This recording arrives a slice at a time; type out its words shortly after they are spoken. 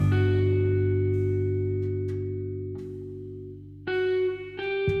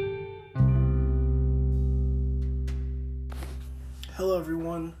Hello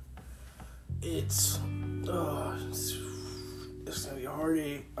everyone. It's gonna be a hard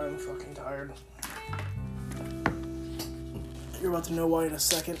day. I'm fucking tired. You're about to know why in a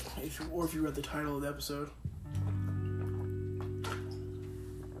second, if you read the title of the episode,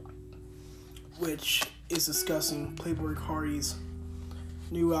 which is discussing Playboi Carti's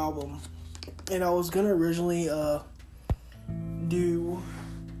new album. And I was gonna originally do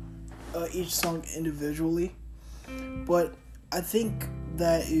each song individually, but I think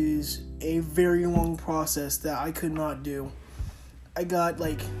that is a very long process that I could not do. I got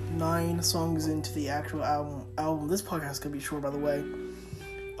like 9 songs into the actual album. This podcast is gonna be short, by the way.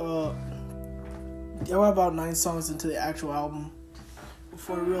 I got about 9 songs into the actual album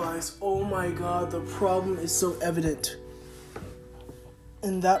before I realized, oh my god, the problem is so evident.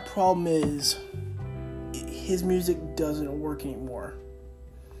 And that problem is his music doesn't work anymore.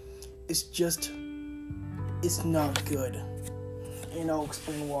 It's not good. And I'll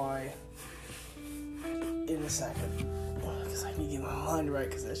explain why in a second. Because I need to get my mind right,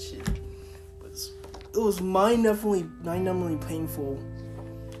 because that shit was mind-numbingly painful.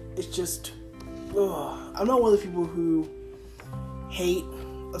 It's just, I'm not one of the people who hate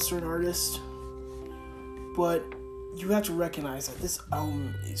a certain artist, but you have to recognize that this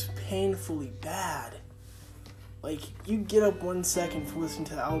album is painfully bad. Like, you get up 1 second for listening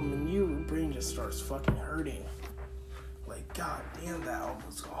to the album and your brain just starts fucking hurting. Like, god damn, that album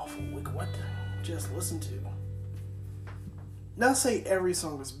was awful. Like, what did I just listen to? Not say every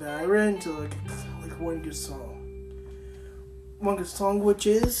song was bad. I ran into like one good song. One good song, which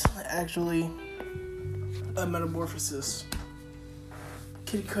is actually a Metamorphosis.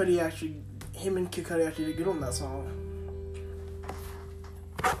 Kid Cudi him and Kid Cudi actually did good on that song.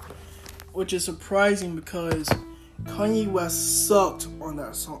 Which is surprising because Kanye West sucked on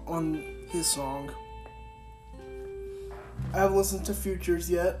that song, on his song. I haven't listened to Futures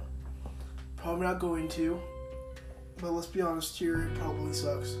yet. Probably not going to. But let's be honest here, it probably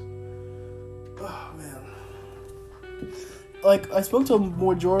sucks. Oh, man. Like, I spoke to a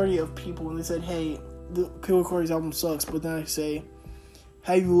majority of people and they said, hey, the Playboi Carti's album sucks. But then I say,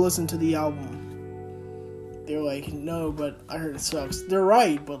 have you listened to the album? They're like, no, but I heard it sucks. They're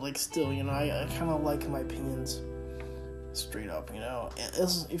right, but like still, you know, I kind of like my opinions straight up, you know.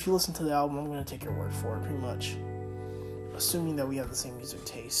 If you listen to the album, I'm going to take your word for it, pretty much. Assuming that we have the same music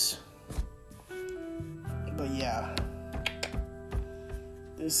tastes. But yeah.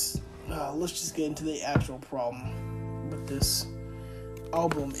 Let's just get into the actual problem with this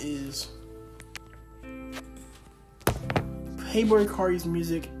album is Playboi Carti's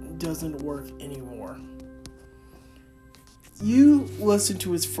music doesn't work anymore. You listen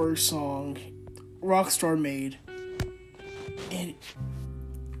to his first song, Rockstar Made, and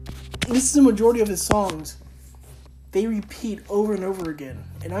this is the majority of his songs. They repeat over and over again.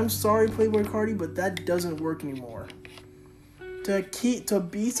 And I'm sorry, Playboi Carti, but that doesn't work anymore. To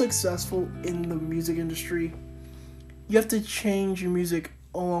be successful in the music industry, you have to change your music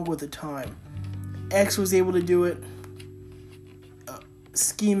along with the time. X was able to do it.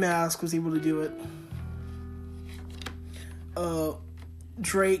 Ski Mask was able to do it.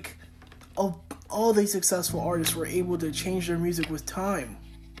 Drake, all these successful artists were able to change their music with time.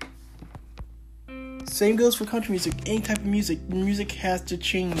 Same goes for country music. Any type of music, music has to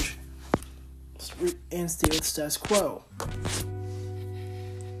change and stay with status quo.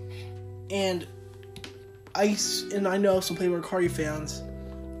 And I know some Playboi Carti fans,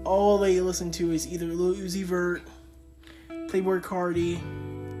 all they listen to is either Lil Uzi Vert, Playboi Carti,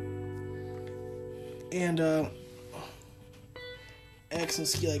 and X and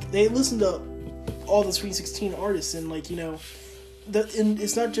Ski. Like, they listen to all the Sweet 16 artists, and like, you know, and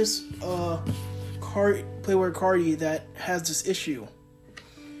it's not just Playboi Carti that has this issue.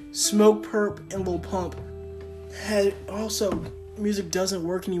 Smoke Perp and Lil Pump had also, music doesn't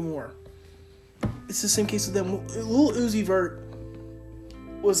work anymore. It's the same case with them. Lil Uzi Vert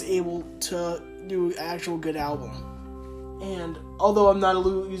was able to do an actual good album. And although I'm not a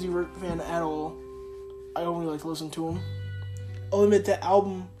Lil Uzi Vert fan at all, I don't really like to listen to him. I'll admit that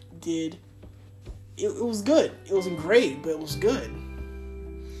album it was good. It wasn't great, but it was good.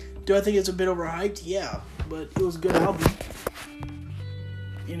 Do I think it's a bit overhyped? Yeah, but it was a good album.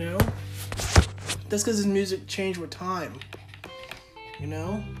 You know? That's because his music changed with time. You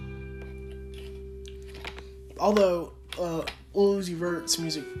know? Although, Lil Uzi Vert's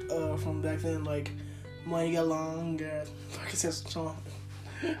music from back then, like, Money Got Longer, fucking song,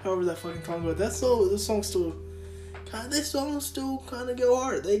 however that fucking song goes, this song still kind of go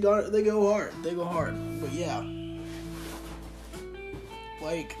hard. They go hard. But yeah,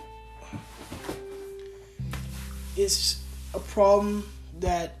 like, it's a problem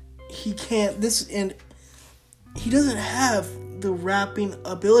that he can't. He doesn't have the rapping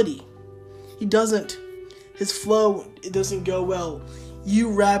ability. He doesn't. His flow, it doesn't go well.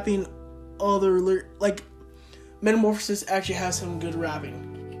 You rapping like Metamorphosis actually has some good rapping.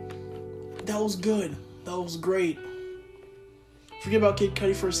 That was good. That was great. Forget about Kid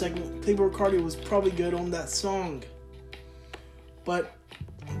Cudi for a second. Playboi Carti was probably good on that song. But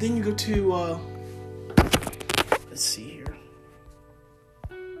then you go to let's see here.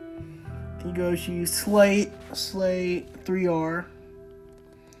 Then you go to Slay 3R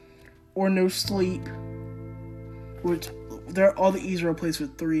or No Sleep, which all the E's are replaced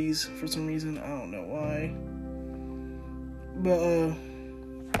with 3s for some reason. I don't know why. But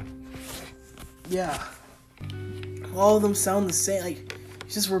yeah, all of them sound the same. Like,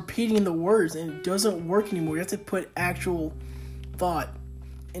 it's just repeating the words, and it doesn't work anymore. You have to put actual thought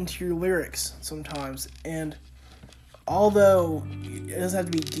into your lyrics sometimes. And although it doesn't have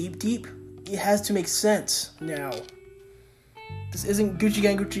to be deep, it has to make sense now. This isn't Gucci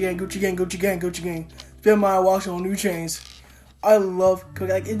Gang, Gucci Gang, Gucci Gang, Gucci Gang, Gucci Gang. Spend my watch on new chains. I love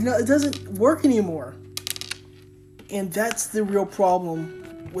cooking. Like, it doesn't work anymore. And that's the real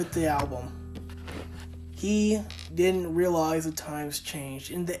problem with the album. He didn't realize the times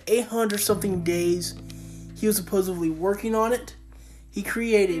changed. In the 800-something days he was supposedly working on it, he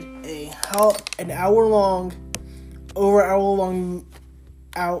created an hour-long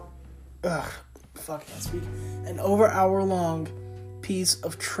piece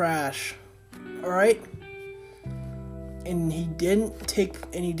of trash. Alright? And he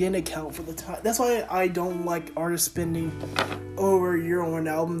didn't account for the time. That's why I don't like artists spending over a year on an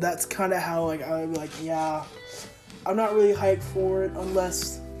album. That's kind of how, like, I would be like, yeah, I'm not really hyped for it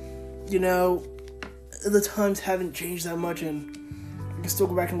unless, you know, the times haven't changed that much and I can still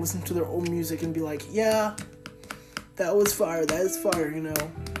go back and listen to their old music and be like, yeah, that was fire, that is fire, you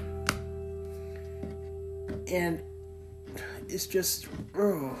know. And it's just,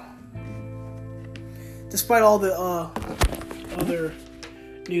 despite all the other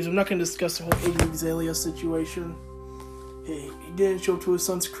news, I'm not going to discuss the whole Iggy Azalea situation. He didn't show up to his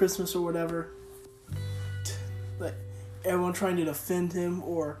son's Christmas or whatever. Like, everyone trying to defend him,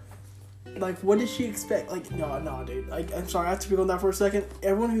 or like, what did she expect? Like, no, dude. Like, I'm sorry, I have to speak on that for a second.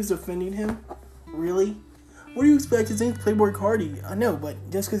 Everyone who's defending him, really? What do you expect? His name's Playboi Carti. I know, but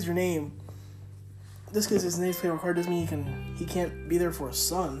just because his name's Playboi Carti doesn't mean he can't be there for his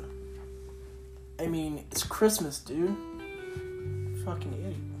son. I mean, it's Christmas, dude. Fucking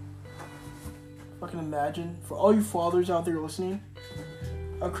idiot. Fucking imagine, for all you fathers out there listening,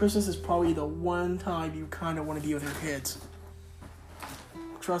 Christmas is probably the one time you kind of want to be with your kids.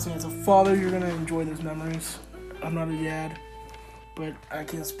 Trust me, as a father, you're going to enjoy those memories. I'm not a dad, but I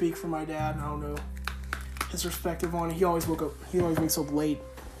can't speak for my dad. I don't know his perspective on it. He always wakes up late.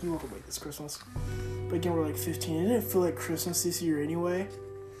 He woke up late this Christmas. But again, we're like 15. It didn't feel like Christmas this year anyway,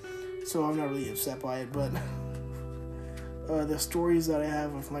 so I'm not really upset by it. But the stories that I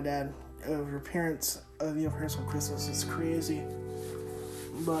have with my dad, of your parents, parents on Christmas, is crazy.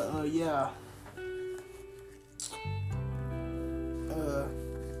 But yeah,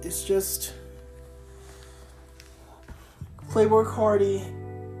 it's just Playboi Carti.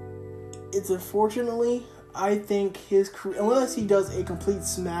 It's unfortunately, I think his career, unless he does a complete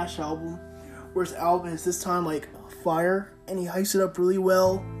smash album, where his album is this time like fire and he hypes it up really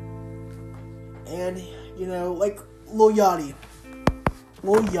well, and you know, like Lil Yachty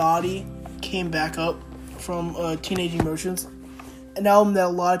came back up from Teenage Emotions, an album that a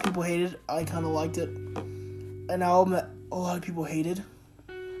lot of people hated. I kind of liked it. An album that a lot of people hated,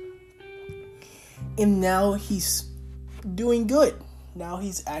 and now he's doing good. Now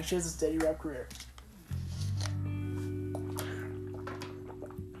he's actually has a steady rap career.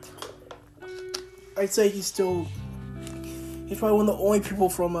 I'd say he's probably one of the only people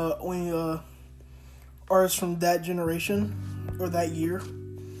from artists from that generation or that year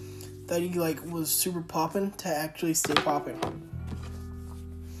that he like was super poppin' to actually stay poppin'.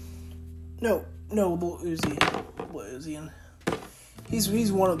 No, Lil Uzi, and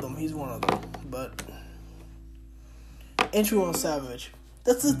he's one of them. But and 21 Savage.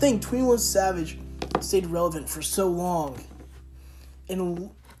 That's the thing. 21 Savage stayed relevant for so long, and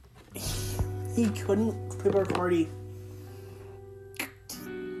he couldn't. Playboi Carti,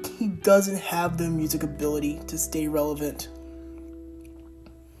 he doesn't have the music ability to stay relevant.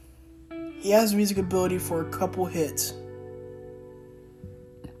 He has music ability for a couple hits.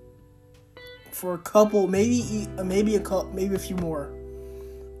 For a couple, maybe a few more.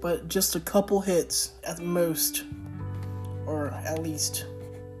 But just a couple hits at most. Or at least.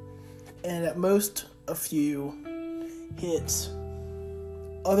 And at most, a few. hits.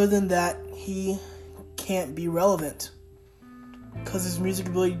 Other than that, he can't be relevant because his music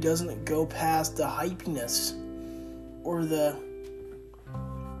ability doesn't go past the hypiness or the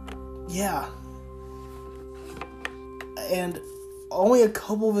and only a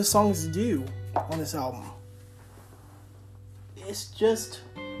couple of his songs do on this album. It's just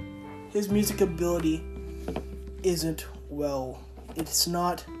his music ability isn't it's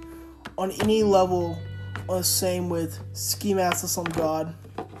not on any level on the same with Ski Mask the Slum God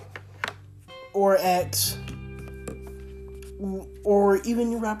or X or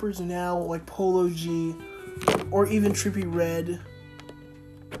even rappers now like Polo G or even Trippie Redd.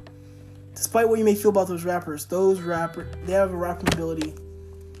 Despite what you may feel about those rappers, they have a rapping ability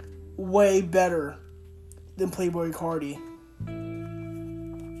way better than Playboi Carti.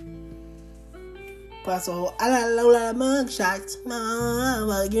 But that's a whole, I got a lot of mug shots,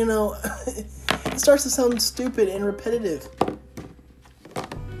 you know, it starts to sound stupid and repetitive.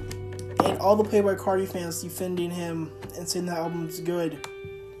 And all the Playboi Carti fans defending him and saying that album's good,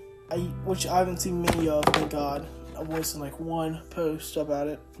 which I haven't seen many of, thank God. I've only seen like one post about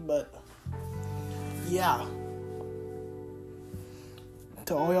it, but yeah.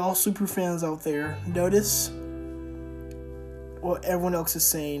 To all y'all super fans out there, notice what everyone else is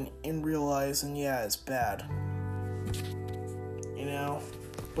saying and realize, and yeah, it's bad. You know?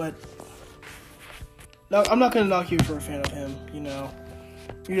 But no, I'm not gonna knock you for a fan of him, you know.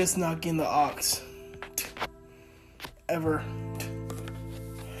 You're just not getting the aux. Ever.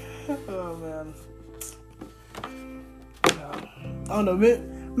 Oh man. Yeah. I don't know,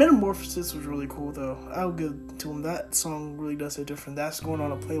 Metamorphosis was really cool though. I'll give to him. That song really does it different. That's going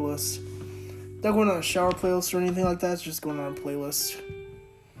on a playlist. Not going on a shower playlist or anything like that. It's just going on a playlist.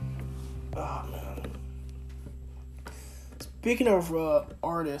 Oh man. Speaking of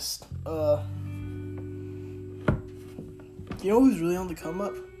artists, you know who's really on the come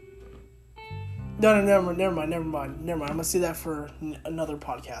up? No, never mind. I'm gonna say that for another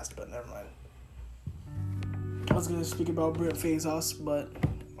podcast, but never mind. I was gonna speak about Brent Faiyaz, but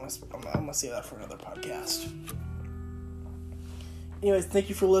I'm gonna say that for another podcast. Anyways, thank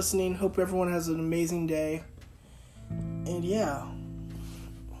you for listening. Hope everyone has an amazing day. And yeah,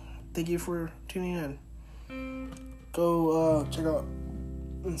 thank you for tuning in. Go check out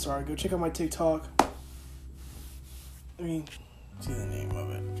my TikTok. See the name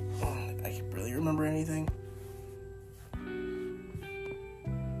of it. I can't really remember anything.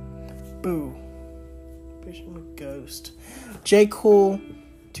 Boo. Fishing with Ghost. J. Cole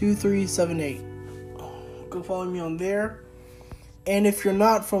 2378. Go follow me on there. And if you're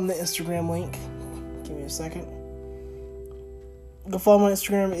not from the Instagram link, give me a second. Go follow my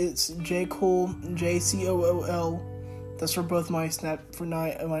Instagram. It's J. Cole, JCOOL. That's for both my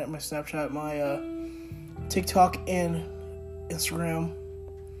Snapchat, my TikTok, and Instagram.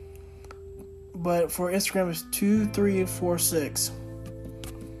 But for Instagram, it's 2346.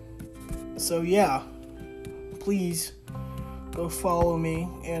 So yeah, please go follow me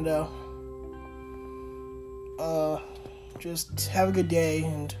and just have a good day.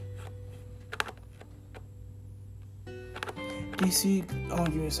 And DC,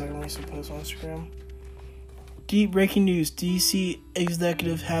 give me a second. Let me see post on Instagram. Deep breaking news: DC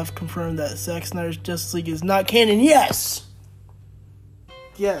executives have confirmed that Zack Snyder's Justice League is not canon. Yes,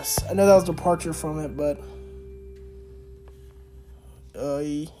 I know that was a departure from it, but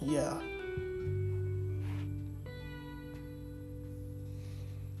yeah.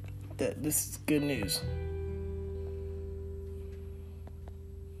 This is good news.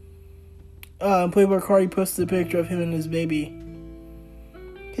 Playboi Carti posted a picture of him and his baby.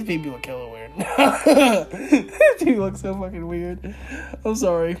 His baby look hella weird. His baby looks so fucking weird. I'm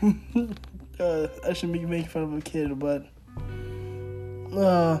sorry. I shouldn't be making fun of a kid, but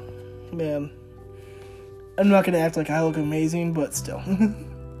man, I'm not gonna act like I look amazing, but still. You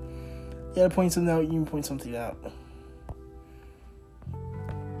gotta point something out. You can point something out.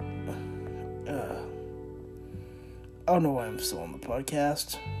 I don't know why I'm still on the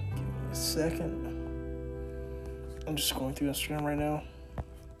podcast. Give me a second. I'm just going through Instagram right now.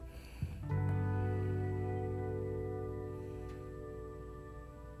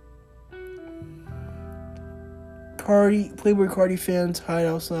 Playboi Carti fans hide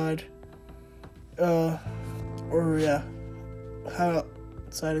outside. Hide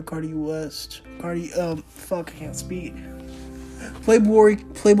outside of Carti West. I can't speak. Playboi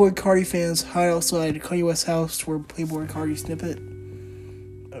Carti fans hide outside Kanye West's house for Playboi Carti snippet.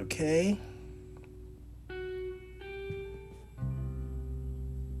 Okay.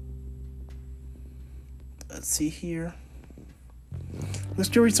 Let's see here. Let's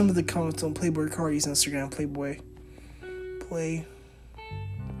go read some of the comments on Playboi Carti's Instagram. Playboy. boy.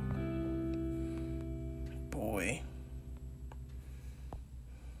 Boy.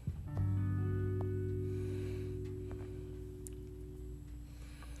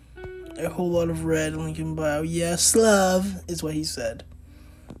 A whole lot of red, Lincoln bio. Yes, love, is what he said.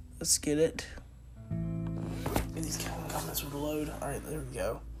 Let's get it. And these comments would load. Alright, there we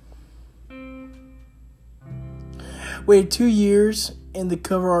go. Wait, 2 years and the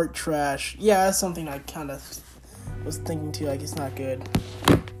cover art trash. Yeah, that's something I kind of was thinking too. Like, it's not good.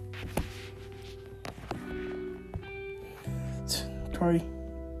 Party.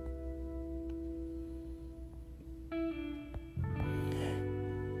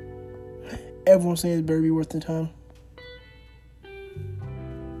 Everyone's saying it better be worth the time.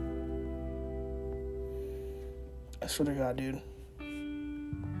 I swear to God, dude.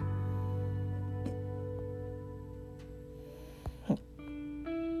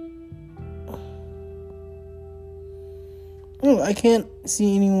 Oh, I can't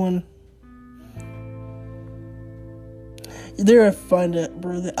see anyone. There, I find it,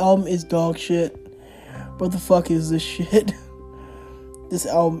 bro. The album is dog shit. What the fuck is this shit? This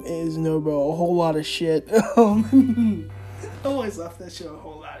album is a whole lot of shit. I always left that shit a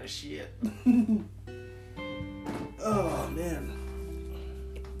whole lot of shit. Oh, man.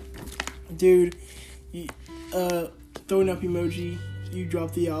 Dude, throwing up emoji, you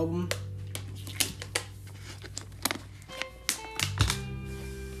dropped the album.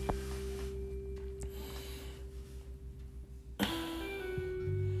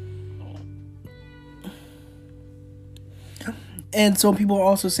 And some people are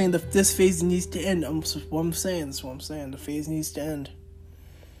also saying that this phase needs to end. That's what I'm saying. The phase needs to end.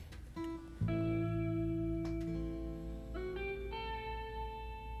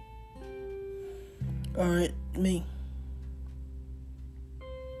 Alright, me.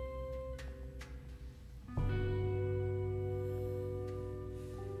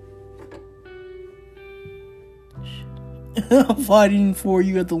 I'm fighting for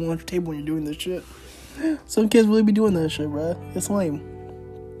you at the lunch table when you're doing this shit. Some kids really be doing that shit, bro. It's lame.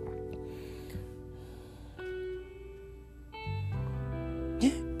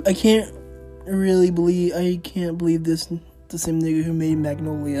 I can't believe this, the same nigga who made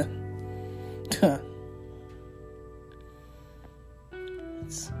Magnolia. I'm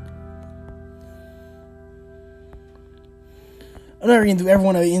not reading through every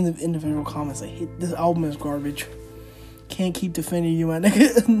one of the individual comments. I hate this album is garbage. Can't keep defending you, my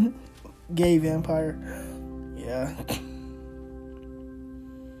nigga. Gay vampire. Yeah.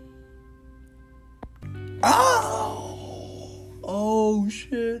 Oh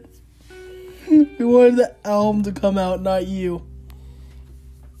shit. We wanted the album to come out, not you.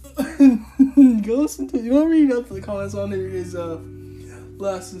 Go listen to it. You want to read up the comments on his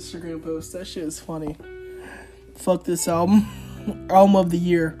last Instagram post? That shit is funny. Fuck this album. Album of the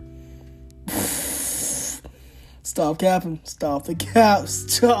year. Stop capping. Stop the cap.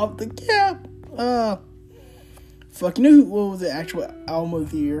 Stop the cap. Fuck, you know what was the actual album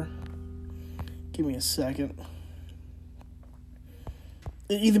of the year? Give me a second.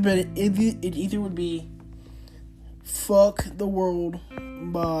 It either would be Fuck the World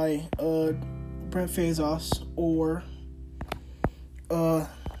by Brent Faiyaz or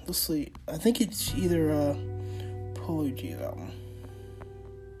let's see. I think it's either Polo G's album.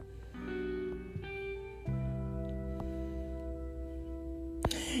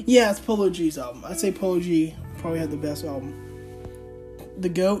 Yeah, it's Polo G's album. I'd say Polo G probably had the best album. The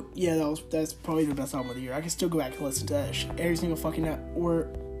GOAT, yeah, that's probably the best album of the year. I can still go back and listen to that shit every single fucking night, or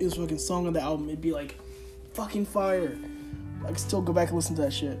it was fucking song of the album. It'd be like fucking fire. I can still go back and listen to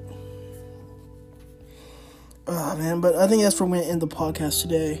that shit. Oh man, but I think that's where we're gonna end the podcast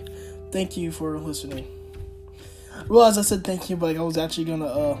today. Thank you for listening. I realized I said thank you, but I was actually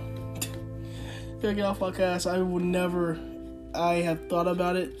gonna get off podcast. I have thought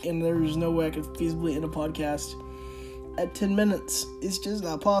about it, and there's no way I could feasibly end a podcast at 10 minutes. It's just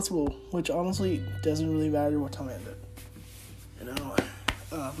not possible, which honestly doesn't really matter what time I end it. You know?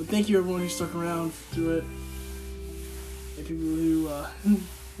 But thank you everyone who stuck around through it. And people who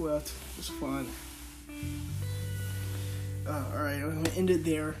left. It was fun. Alright, I'm gonna end it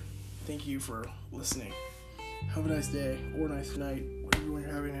there. Thank you for listening. Have a nice day, or nice night, whatever you're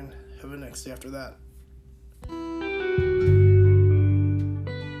having, and have a next day after that.